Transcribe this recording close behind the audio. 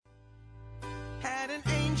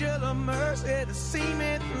mercy to see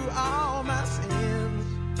me through all my sins.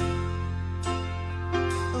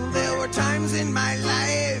 There were times in my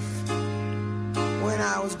life when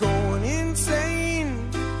I was going insane,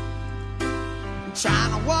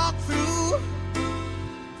 trying to walk through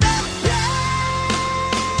the pain.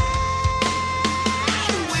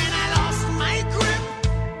 When I lost my grip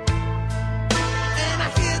and I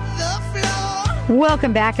hit the floor.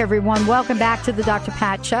 Welcome back, everyone. Welcome back to the Dr.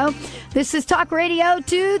 Pat Show. This is Talk Radio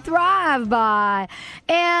to Thrive By,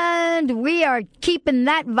 and we are keeping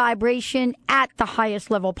that vibration at the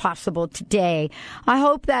highest level possible today. I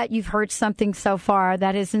hope that you've heard something so far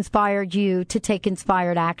that has inspired you to take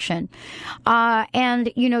inspired action.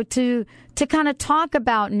 And, you know, to kind of talk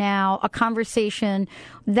about now a conversation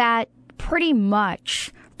that pretty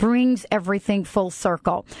much brings everything full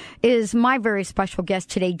circle is my very special guest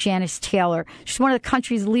today, Janice Taylor. She's one of the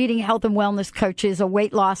country's leading health and wellness coaches, a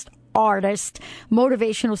weight loss artist,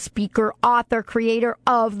 motivational speaker, author, creator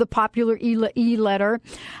of the popular e-letter,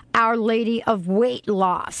 Our Lady of Weight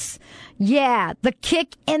Loss. Yeah, the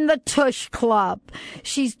Kick in the Tush Club.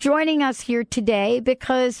 She's joining us here today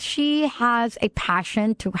because she has a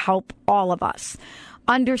passion to help all of us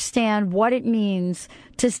understand what it means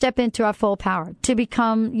to step into our full power, to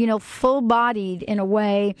become, you know, full-bodied in a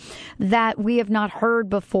way that we have not heard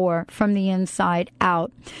before from the inside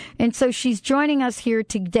out. And so she's joining us here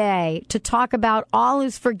today to talk about All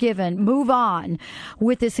is Forgiven, Move On,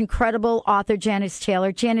 with this incredible author, Janice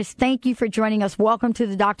Taylor. Janice, thank you for joining us. Welcome to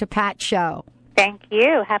the Dr. Pat Show. Thank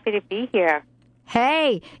you. Happy to be here.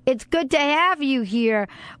 Hey, it's good to have you here.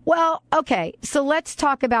 Well, okay, so let's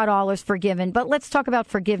talk about All is Forgiven, but let's talk about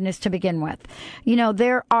forgiveness to begin with. You know,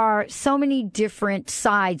 there are so many different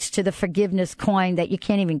sides to the forgiveness coin that you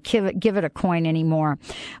can't even give it a coin anymore.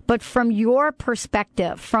 But from your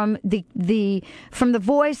perspective, from the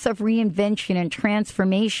voice of reinvention and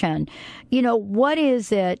transformation, you know, what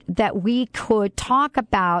is it that we could talk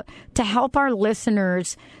about to help our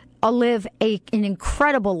listeners live an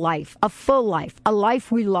incredible life, a full life, a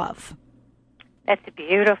life we love? That's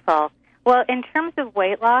beautiful. Well, in terms of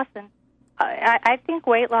weight loss, and I think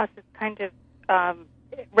weight loss is kind of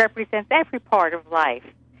represents every part of life.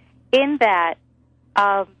 In that,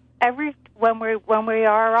 when we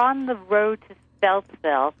are on the road to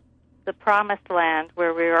Sveltesvillethe, the promised land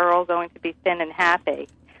where we are all going to be thin and happy,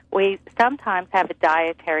 we sometimes have a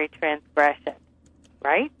dietary transgression,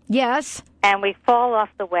 right? Yes. And we fall off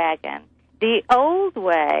the wagon. The old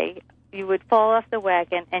way, you would fall off the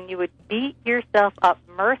wagon and you would beat yourself up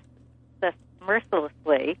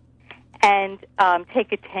mercilessly and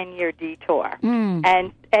take a 10-year detour.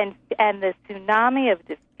 And the tsunami of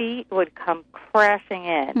defeat would come crashing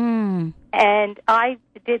in. And I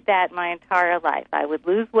did that my entire life. I would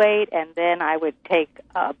lose weight, and then I would take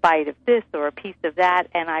a bite of this or a piece of that,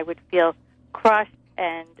 and I would feel crushed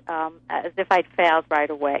and as if I'd failed right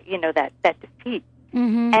away, you know, that defeat.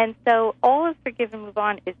 And so All is Forgiven, Move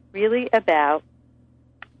On is really about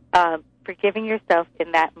forgiving yourself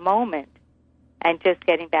in that moment and just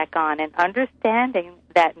getting back on and understanding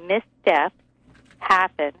that missteps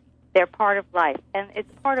happen. They're part of life, and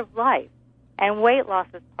it's part of life. And weight loss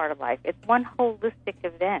is part of life. It's one holistic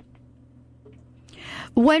event.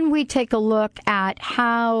 When we take a look at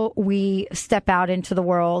how we step out into the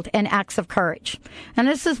world and acts of courage, and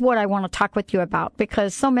this is what I want to talk with you about,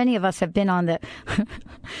 because so many of us have been on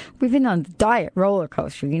we've been on the diet roller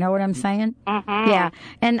coaster. You know what I'm saying? Yeah.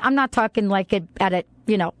 And I'm not talking like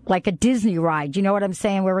like a Disney ride. You know what I'm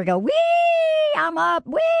saying? Where we go, wee, I'm up,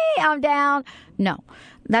 wee, I'm down. No.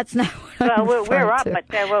 That's not what we're up, but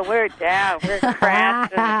we're down. We're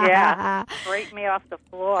crashing. Yeah. Scrape me off the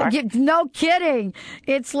floor. No kidding.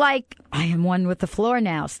 It's like, I am one with the floor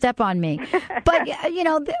now. Step on me. But, you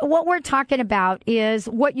know, what we're talking about is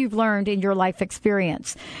what you've learned in your life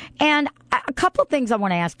experience. And a couple of things I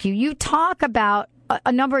want to ask you. You talk about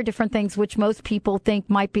a number of different things which most people think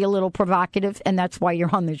might be a little provocative, and that's why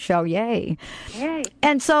you're on the show. Yay. Yay.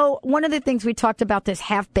 And so one of the things we talked about, this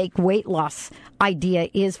half-baked weight loss idea,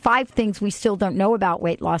 is 5 things we still don't know about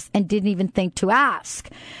weight loss and didn't even think to ask.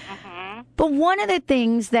 But one of the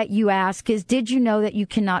things that you ask is, did you know that you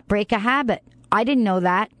cannot break a habit? I didn't know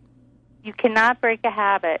that. You cannot break a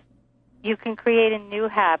habit. You can create a new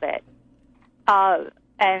habit. And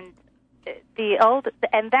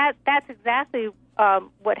that's exactly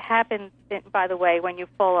what happens, by the way, when you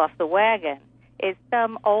fall off the wagon, is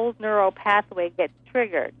some old neural pathway gets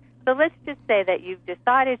triggered. So let's just say that you've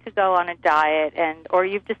decided to go on a diet or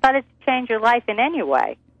you've decided to change your life in any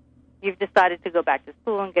way. You've decided to go back to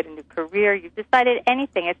school and get a new career. You've decided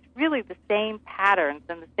anything. It's really the same patterns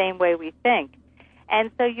and the same way we think. And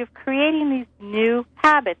so you're creating these new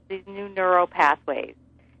habits, these new neural pathways,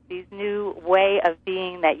 these new way of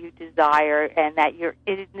being that you desire, and that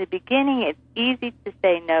in the beginning it's easy to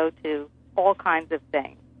say no to all kinds of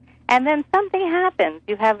things. And then something happens.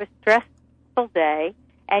 You have a stressful day,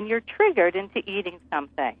 and you're triggered into eating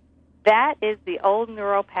something. That is the old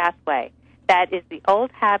neural pathway. That is the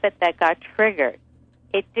old habit that got triggered.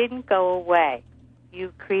 It didn't go away.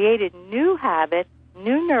 You created new habits,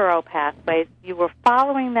 new neural pathways. You were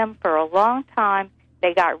following them for a long time.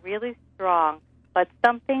 They got really strong, but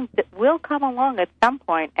something that will come along at some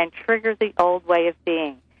point and trigger the old way of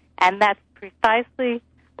being. And that's precisely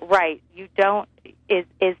right. You don't,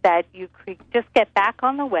 is that you just get back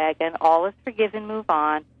on the wagon, all is forgiven, move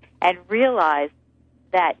on, and realize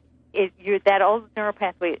that that old neural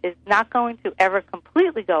pathway is not going to ever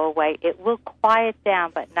completely go away. It will quiet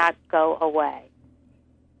down, but not go away.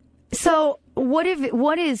 So what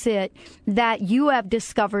is it that you have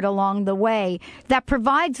discovered along the way that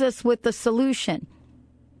provides us with the solution?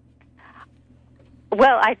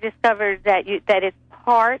 Well, I discovered that it's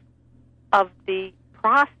part of the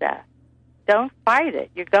process. Don't fight it.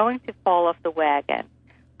 You're going to fall off the wagon.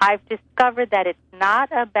 I've discovered that it's not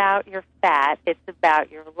about your fat, it's about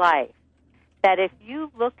your life. That if you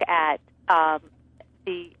look at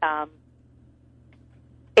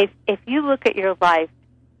if you look at your life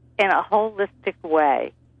in a holistic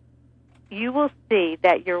way, you will see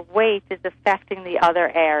that your weight is affecting the other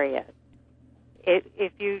areas.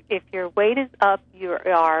 If your weight is up,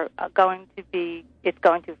 it's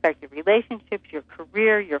going to affect your relationships, your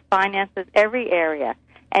career, your finances, every area.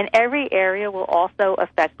 And every area will also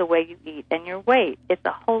affect the way you eat and your weight. It's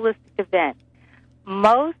a holistic event.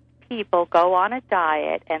 Most people go on a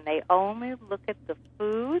diet and they only look at the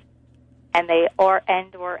food and or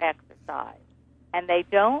exercise. And they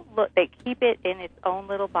keep it in its own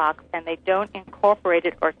little box, and they don't incorporate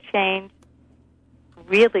it or change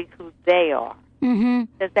really who they are. Mm-hmm.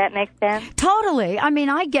 Does that make sense? Totally. I mean,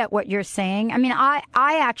 I get what you're saying. I mean, I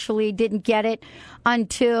actually didn't get it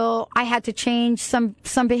until I had to change some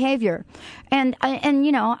behavior. And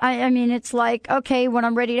you know, I mean, it's like, okay, when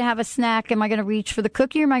I'm ready to have a snack, am I going to reach for the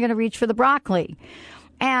cookie or am I going to reach for the broccoli?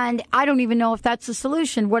 And I don't even know if that's the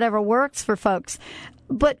solution, whatever works for folks.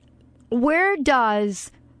 But where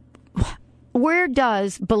does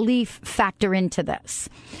belief factor into this?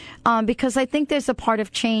 Because I think there's a part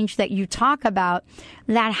of change that you talk about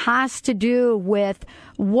that has to do with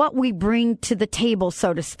what we bring to the table,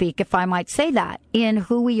 so to speak, if I might say that, in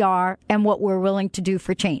who we are and what we're willing to do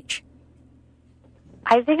for change.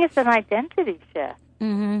 I think it's an identity shift.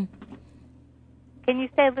 Mm-hmm. Can you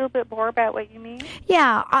say a little bit more about what you mean?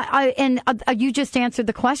 Yeah, you just answered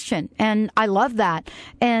the question, and I love that.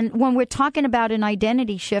 And when we're talking about an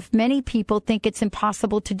identity shift, many people think it's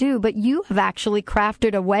impossible to do, but you have actually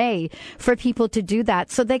crafted a way for people to do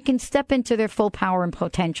that so they can step into their full power and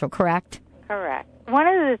potential, correct? Correct. One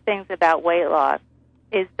of the things about weight loss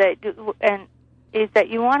is that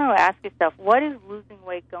you want to ask yourself, what is losing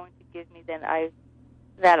weight going to give me that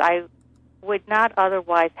I would not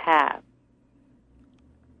otherwise have?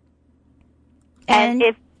 And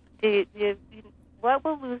what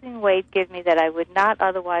will losing weight give me that I would not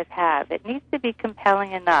otherwise have? It needs to be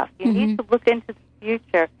compelling enough. You need to look into the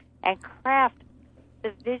future and craft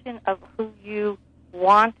the vision of who you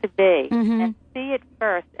want to be and see it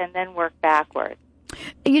first and then work backwards.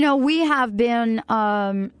 You know, we have been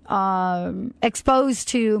exposed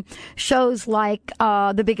to shows like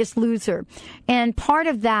The Biggest Loser. And part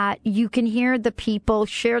of that, you can hear the people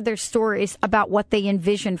share their stories about what they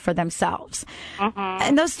envision for themselves.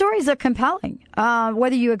 And those stories are compelling,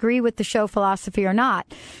 whether you agree with the show philosophy or not.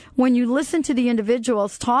 When you listen to the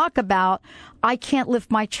individuals talk about, I can't lift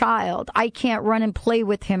my child, I can't run and play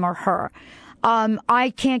with him or her,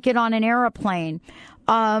 I can't get on an airplane,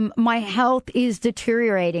 my health is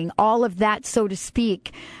deteriorating, all of that, so to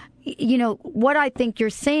speak. You know, what I think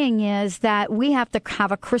you're saying is that we have to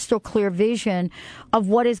have a crystal clear vision of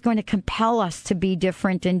what is going to compel us to be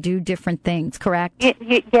different and do different things, correct?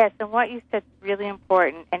 Yes, and what you said is really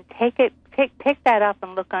important. And pick that up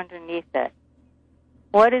and look underneath it.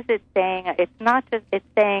 What is it saying? It's not just, it's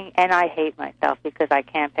saying, and I hate myself because I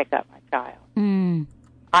can't pick up my child.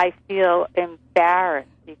 I feel embarrassed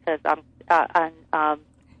because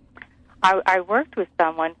I worked with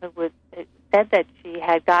someone who said that she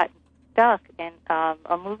had gotten stuck in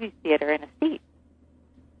a movie theater in a seat.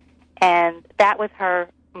 And that was her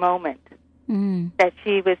moment. That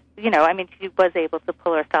she was, she was able to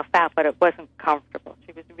pull herself out, but it wasn't comfortable.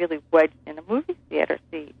 She was really wedged in a movie theater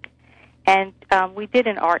seat. And we did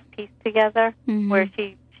an art piece together where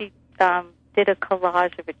she did a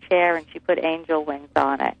collage of a chair and she put angel wings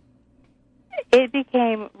on it. It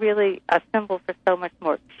became really a symbol for so much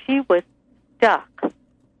more. She was stuck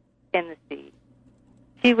in the seat.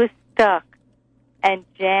 She was stuck and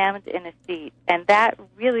jammed in a seat. And that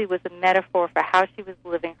really was a metaphor for how she was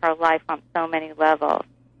living her life on so many levels.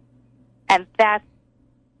 And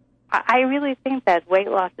I really think that weight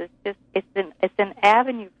loss is just, it's an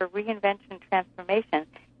avenue for reinvention, transformation.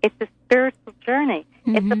 It's a spiritual journey.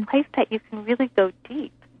 It's a place that you can really go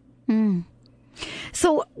deep.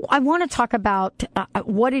 So I want to talk about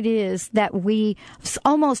what it is that we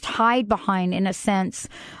almost hide behind, in a sense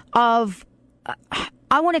of,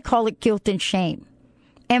 I want to call it guilt and shame.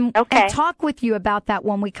 And talk with you about that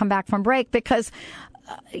when we come back from break, because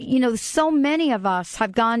so many of us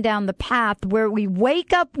have gone down the path where we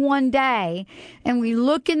wake up one day and we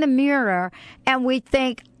look in the mirror and we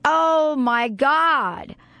think, oh my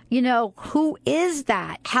God, who is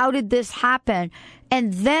that? How did this happen?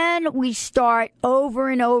 And then we start over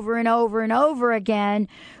and over and over and over again,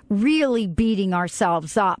 really beating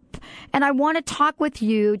ourselves up. And I want to talk with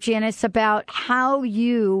you, Janice, about how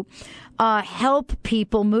you help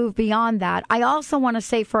people move beyond that. I also want to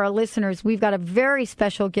say for our listeners, we've got a very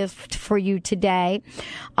special gift for you today.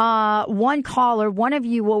 One caller, one of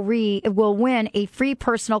you will win a free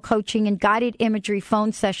personal coaching and guided imagery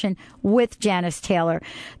phone session with Janice Taylor.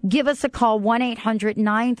 Give us a call,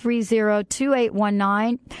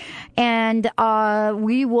 1-800-930-2819, and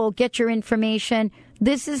we will get your information.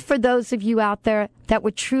 This is for those of you out there that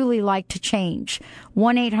would truly like to change.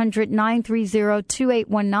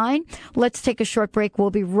 1-800-930-2819. Let's take a short break. We'll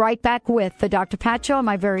be right back with the Dr. Pat Show and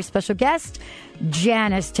my very special guest,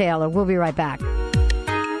 Janice Taylor. We'll be right back.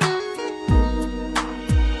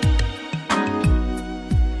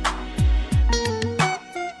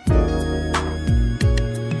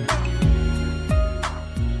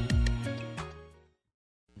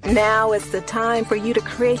 Now is the time for you to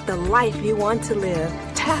create the life you want to live.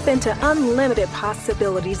 Tap into unlimited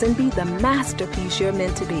possibilities and be the masterpiece you're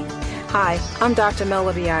meant to be. Hi, I'm Dr.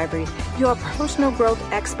 Melody Ivory, your personal growth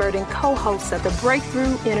expert and co-host of the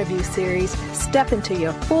Breakthrough Interview Series, Step Into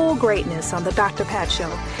Your Full Greatness on the Dr. Pat Show.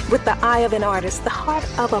 With the eye of an artist, the heart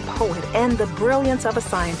of a poet, and the brilliance of a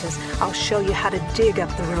scientist, I'll show you how to dig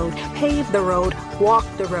up the road, pave the road, walk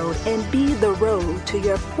the road, and be the road to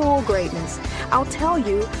your full greatness. I'll tell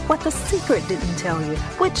you what the secret didn't tell you,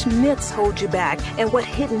 which myths hold you back, and what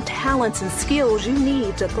hidden talents and skills you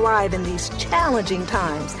need to thrive in these challenging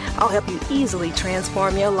times. I'll help you easily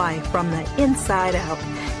transform your life from the inside out.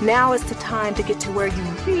 Now is the time to get to where you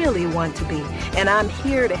really want to be, and I'm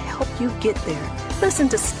here to help you get there. Listen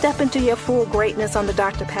to Step Into Your Full Greatness on the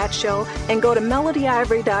Dr. Pat Show and go to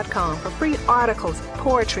melodyivory.com for free articles,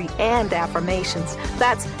 poetry, and affirmations.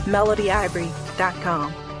 That's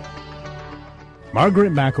melodyivory.com.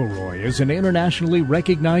 Margaret McElroy is an internationally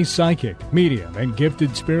recognized psychic, medium, and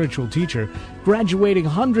gifted spiritual teacher, graduating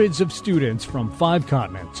hundreds of students from 5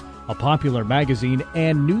 continents. A popular magazine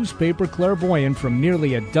and newspaper clairvoyant from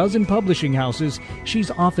nearly a dozen publishing houses, she's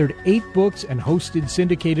authored 8 books and hosted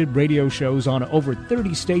syndicated radio shows on over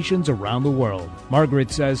 30 stations around the world.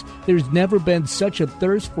 Margaret says there's never been such a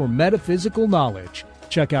thirst for metaphysical knowledge.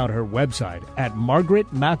 Check out her website at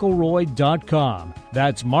margaretmcelroy.com.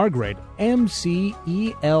 That's Margaret,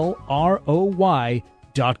 MCELROY.com.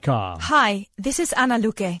 Hi, this is Ana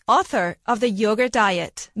Luque, author of The Yogurt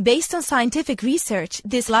Diet. Based on scientific research,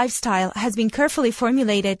 this lifestyle has been carefully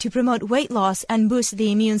formulated to promote weight loss and boost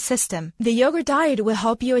the immune system. The Yogurt Diet will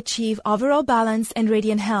help you achieve overall balance and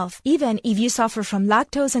radiant health, even if you suffer from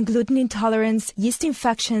lactose and gluten intolerance, yeast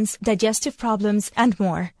infections, digestive problems, and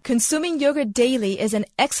more. Consuming yogurt daily is an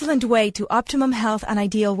excellent way to optimum health and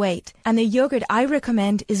ideal weight. And the yogurt I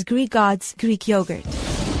recommend is Greek God's Greek yogurt.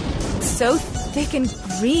 So thick and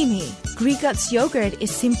creamy. Greek God's yogurt is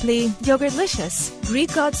simply yogurtlicious.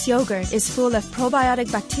 Greek God's yogurt is full of probiotic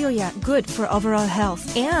bacteria good for overall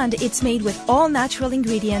health. And it's made with all natural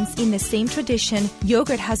ingredients in the same tradition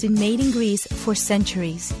yogurt has been made in Greece for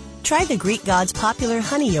centuries. Try the Greek God's popular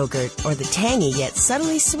honey yogurt or the tangy yet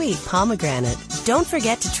subtly sweet pomegranate. Don't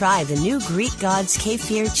forget to try the new Greek God's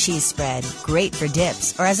kefir cheese spread. Great for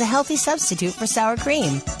dips or as a healthy substitute for sour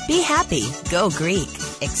cream. Be happy. Go Greek.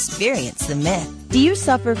 Experience the myth. Do you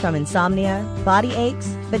suffer from insomnia, body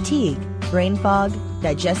aches, fatigue, brain fog,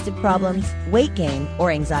 digestive problems, weight gain,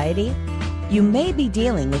 or anxiety? You may be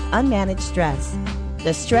dealing with unmanaged stress.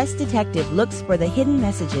 The Stress Detective looks for the hidden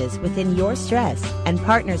messages within your stress and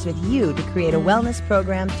partners with you to create a wellness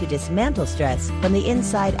program to dismantle stress from the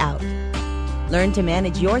inside out. Learn to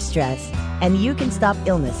manage your stress, and you can stop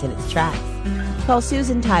illness in its tracks. Call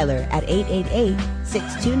Susan Tyler at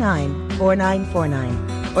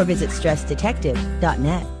 888-629-4949 or visit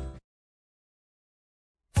StressDetective.net.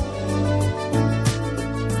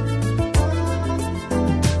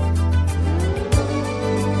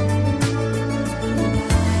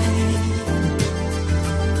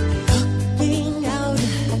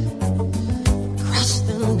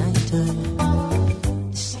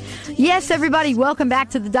 Yes, everybody, welcome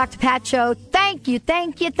back to the Dr. Pat Show. Thank you,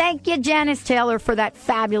 Janice Taylor, for that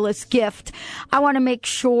fabulous gift. I want to make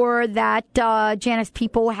sure that Janice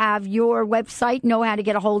people have your website, know how to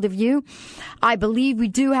get a hold of you. I believe we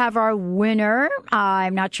do have our winner.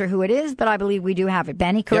 I'm not sure who it is, but I believe we do have it.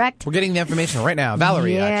 Benny, correct? Yep, we're getting the information right now.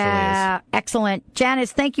 Valerie, actually is. Yeah, excellent.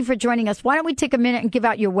 Janice, thank you for joining us. Why don't we take a minute and give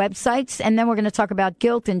out your websites, and then we're going to talk about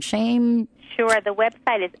guilt and shame. Sure. The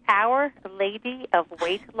website is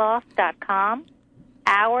OurLadyOfWeightLoss.com.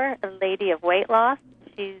 Our Lady of Weight Loss.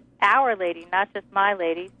 She's our lady, not just my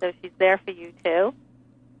lady, so she's there for you, too.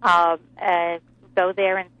 And go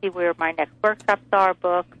there and see where my next workshops are,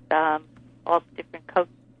 books, all the different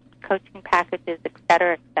coaching packages, et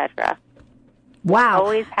cetera, et cetera. Wow.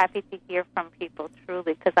 Always happy to hear from people,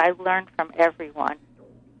 truly, because I learn from everyone.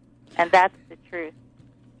 And that's the truth.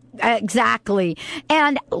 Exactly.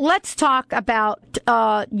 And let's talk about,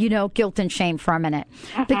 guilt and shame for a minute.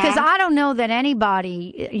 Because I don't know that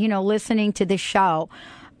anybody, listening to this show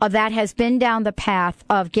that has been down the path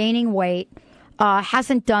of gaining weight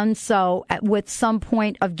hasn't done so with some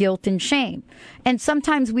point of guilt and shame. And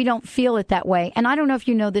sometimes we don't feel it that way. And I don't know if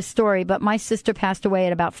you know this story, but my sister passed away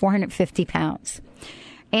at about 450 pounds.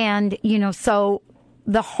 And, so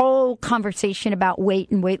the whole conversation about weight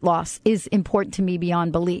and weight loss is important to me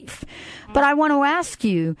beyond belief. But I want to ask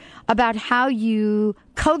you about how you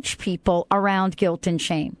coach people around guilt and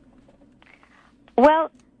shame. Well,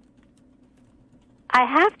 I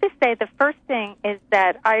have to say the first thing is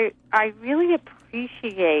that I really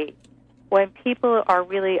appreciate when people are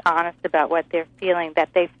really honest about what they're feeling,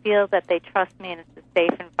 that they feel that they trust me and it's a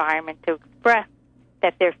safe environment to express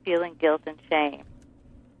that they're feeling guilt and shame.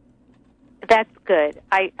 That's good.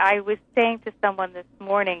 I was saying to someone this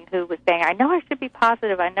morning who was saying, I know I should be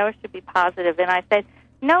positive, and I said,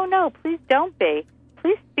 no, please don't be.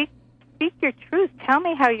 Please speak your truth. Tell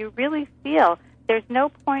me how you really feel. There's no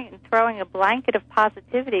point in throwing a blanket of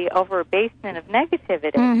positivity over a basement of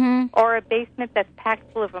negativity or a basement that's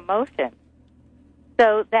packed full of emotion.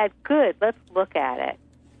 So that's good. Let's look at it.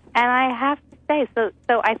 And I have to say, so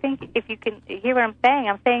I think if you can hear what I'm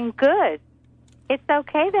saying good. It's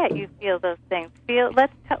okay that you feel those things.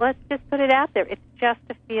 Let's just put it out there. It's just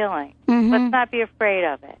a feeling. Let's not be afraid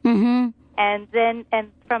of it. And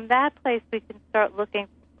from that place we can start looking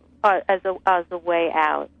as a way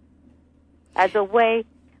out. As a way.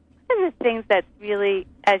 One of the things that's really,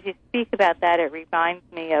 as you speak about that, it reminds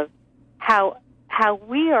me of how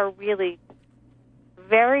we are really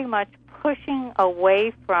very much pushing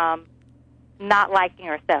away from not liking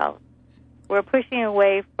ourselves. We're pushing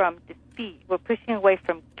away from defeat. We're pushing away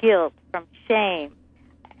from guilt, from shame.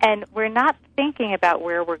 And we're not thinking about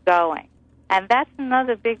where we're going. And that's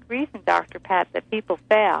another big reason, Dr. Pat, that people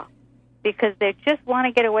fail. Because they just want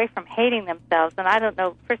to get away from hating themselves. And I don't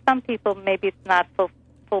know, for some people, maybe it's not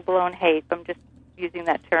full-blown hate. I'm just using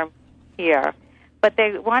that term here. But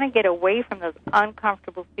they want to get away from those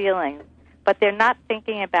uncomfortable feelings. But they're not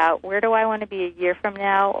thinking about, where do I want to be a year from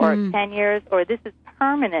now, or 10 years, or this is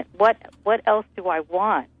permanent. What else do I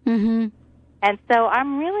want? And so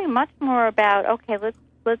I'm really much more about, okay, let's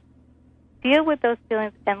deal with those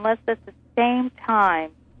feelings, and let's at the same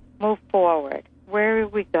time move forward. Where are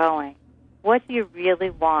we going? What do you really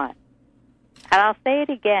want? And I'll say it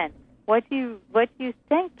again. What do you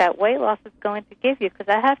think that weight loss is going to give you? Because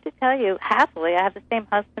I have to tell you, happily, I have the same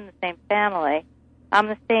husband, the same family. I'm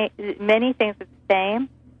the same. Many things are the same,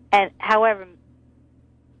 and however,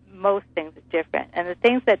 most things are different. And the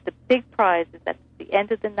things that the big prize is at the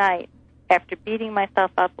end of the night, after beating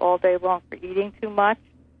myself up all day long for eating too much,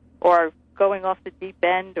 or going off the deep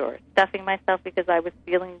end, or stuffing myself because I was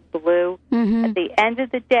feeling blue. At the end of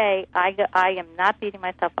the day, I am not beating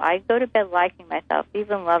myself. I go to bed liking myself,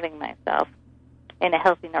 even loving myself, in a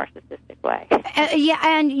healthy, narcissistic way.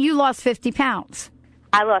 And you lost 50 pounds.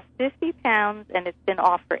 I lost 50 pounds, and it's been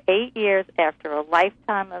off for 8 years after a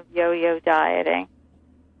lifetime of yo-yo dieting.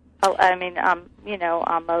 I mean, I'm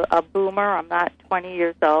a boomer. I'm not 20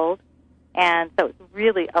 years old, and so it's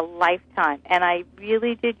really a lifetime. And I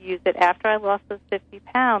really did use it after I lost those 50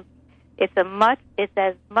 pounds. It's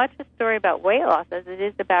as much a story about weight loss as it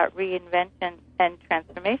is about reinvention and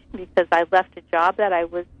transformation, because I left a job that I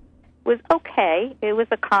was okay. It was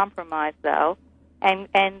a compromise, though, and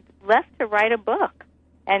left to write a book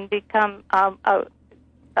and become a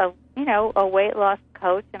weight loss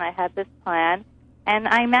coach, and I had this plan, and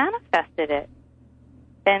I manifested it.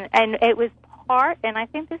 And it was part, and I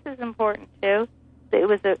think this is important too. It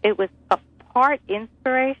was a part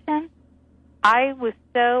inspiration.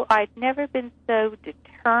 I'd never been so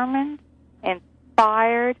determined,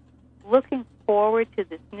 inspired, looking forward to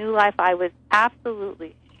this new life I was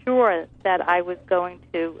absolutely sure that I was going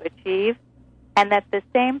to achieve. And at the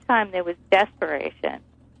same time, there was desperation.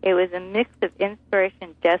 It was a mix of inspiration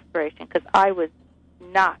and desperation because I was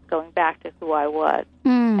not going back to who I was.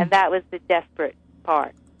 And that was the desperate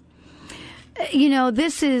part. You know,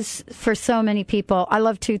 this is for so many people. I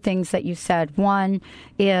love two things that you said. One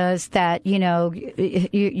is that,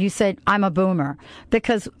 you said, I'm a boomer.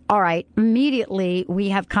 Because, all right, immediately we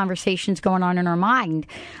have conversations going on in our mind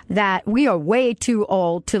that we are way too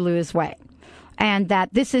old to lose weight. And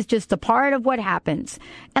that this is just a part of what happens.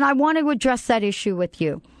 And I want to address that issue with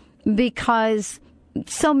you because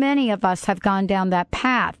so many of us have gone down that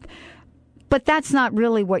path. But that's not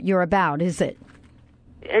really what you're about, is it?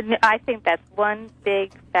 I think that's one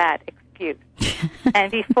big fat excuse.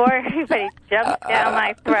 And before everybody jumps down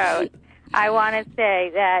my throat, I want to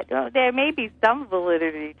say that there may be some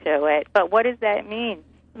validity to it, but what does that mean?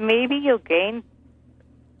 Maybe you'll gain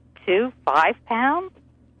 5 pounds.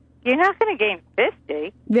 You're not going to gain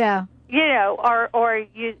 50. Yeah. Or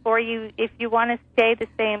if you want to stay the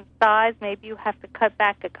same size, maybe you have to cut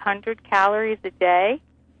back 100 calories a day.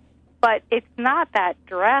 But it's not that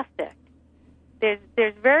drastic.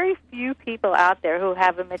 There's very few people out there who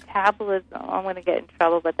have a metabolism. I'm going to get in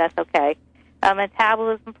trouble, but that's okay. A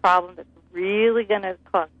metabolism problem that's really going to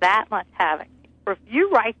cause that much havoc. Or if you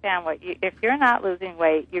write down if you're not losing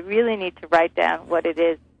weight, you really need to write down what it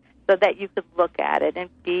is so that you could look at it and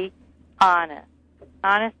be honest.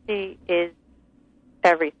 Honesty is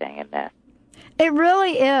everything in this. It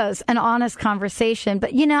really is an honest conversation.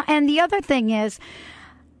 But, and the other thing is,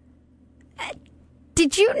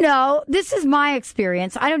 did you know, this is my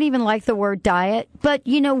experience, I don't even like the word diet, but,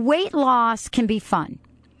 weight loss can be fun.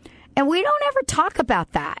 And we don't ever talk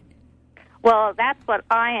about that. Well, that's what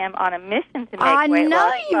I am on a mission to make weight loss fun. I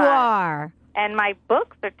know you are. And my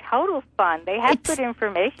books are total fun. They have good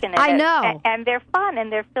information in it. I know. And they're fun,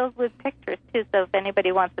 and they're filled with pictures, too, so if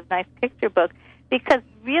anybody wants a nice picture book. Because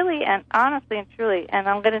really and honestly and truly, and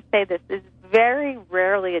I'm going to say this, there's very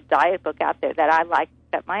rarely a diet book out there that I like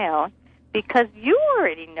except my own, because you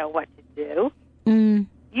already know what to do.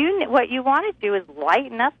 What you want to do is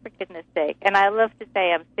lighten up, for goodness sake. And I love to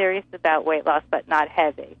say I'm serious about weight loss, but not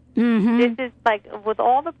heavy. Mm-hmm. This is like, with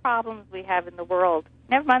all the problems we have in the world,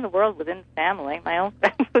 never mind the world within the family, my own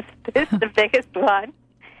family was the biggest one,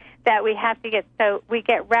 that we have to we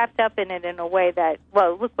get wrapped up in it in a way that,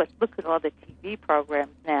 well, look at all the TV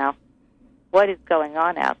programs now. What is going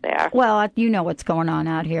on out there? Well, you know what's going on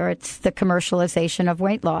out here. It's the commercialization of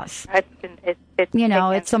weight loss.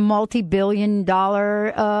 It's a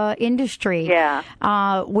multi-billion-dollar industry. Yeah.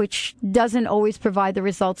 Which doesn't always provide the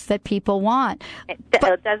results that people want. It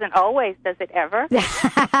doesn't always. Does it ever?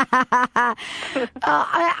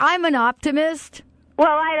 I'm an optimist.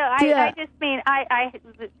 Well, I just mean,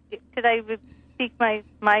 could I speak my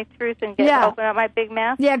truth and open up my big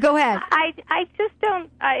mouth? Yeah, go ahead. I just don't.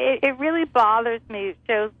 It really bothers me.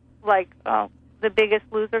 Shows like The Biggest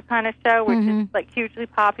Loser kind of show, which is like hugely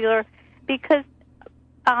popular, because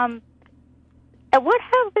what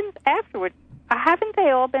happens afterwards? Haven't they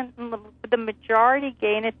all been the majority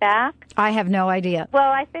gain it back? I have no idea.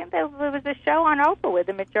 Well, I think there was a show on Oprah where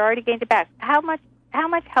the majority gained it back. How much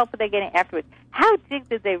help are they getting afterwards? How deep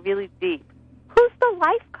did they really deep? Who's the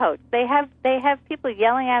life coach? They have people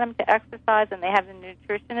yelling at them to exercise, and they have the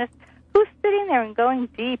nutritionist. Who's sitting there and going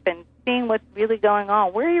deep and seeing what's really going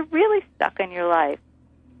on? Where are you really stuck in your life?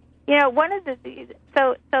 One of the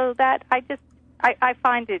so that I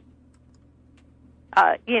find it.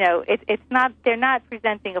 It's not. They're not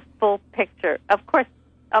presenting a full picture. Of course,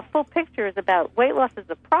 a full picture is about weight loss is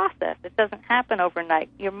a process. It doesn't happen overnight.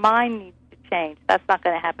 Your mind needs to change. That's not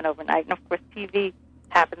going to happen overnight. And of course, TV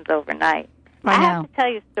happens overnight. I have to tell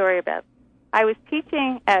you a story about. I was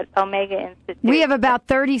teaching at Omega Institute. We have about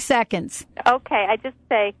 30 seconds. Okay, I just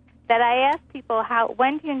say that I asked people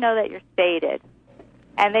when do you know that you're sated?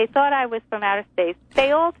 And they thought I was from outer space.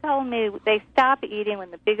 They all told me they stop eating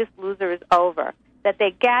when The Biggest Loser is over, that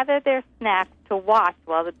they gather their snacks to watch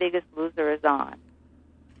while The Biggest Loser is on.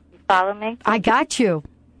 You follow me? I got you.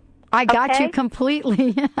 I got you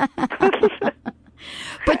completely.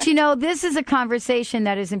 But, this is a conversation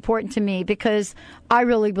that is important to me because I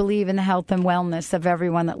really believe in the health and wellness of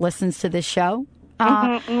everyone that listens to this show.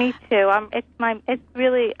 Me too. It's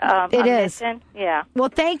really it is. Mission. Yeah. Well,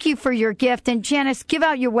 thank you for your gift. And Janice, give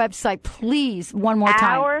out your website, please, one more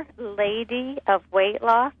time. Our Lady of Weight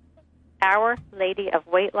Loss,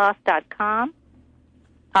 OurLadyOfWeightLoss.com.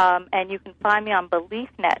 And you can find me on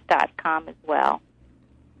BeliefNet.com as well.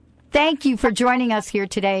 Thank you for joining us here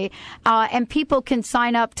today. And people can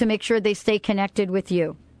sign up to make sure they stay connected with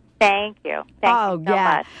you. Thank you. Thank you so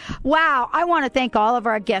much. Wow. I want to thank all of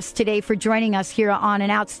our guests today for joining us here on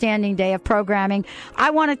an outstanding day of programming.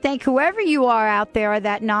 I want to thank whoever you are out there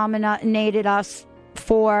that nominated us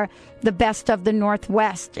for the Best of the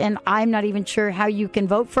Northwest. And I'm not even sure how you can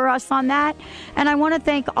vote for us on that. And I want to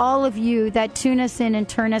thank all of you that tune us in and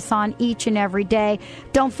turn us on each and every day.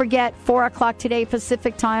 Don't forget, 4 o'clock today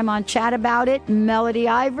Pacific time on Chat About It, Melody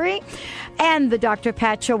Ivory, and the Dr.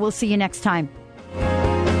 Pat Show. We'll see you next time.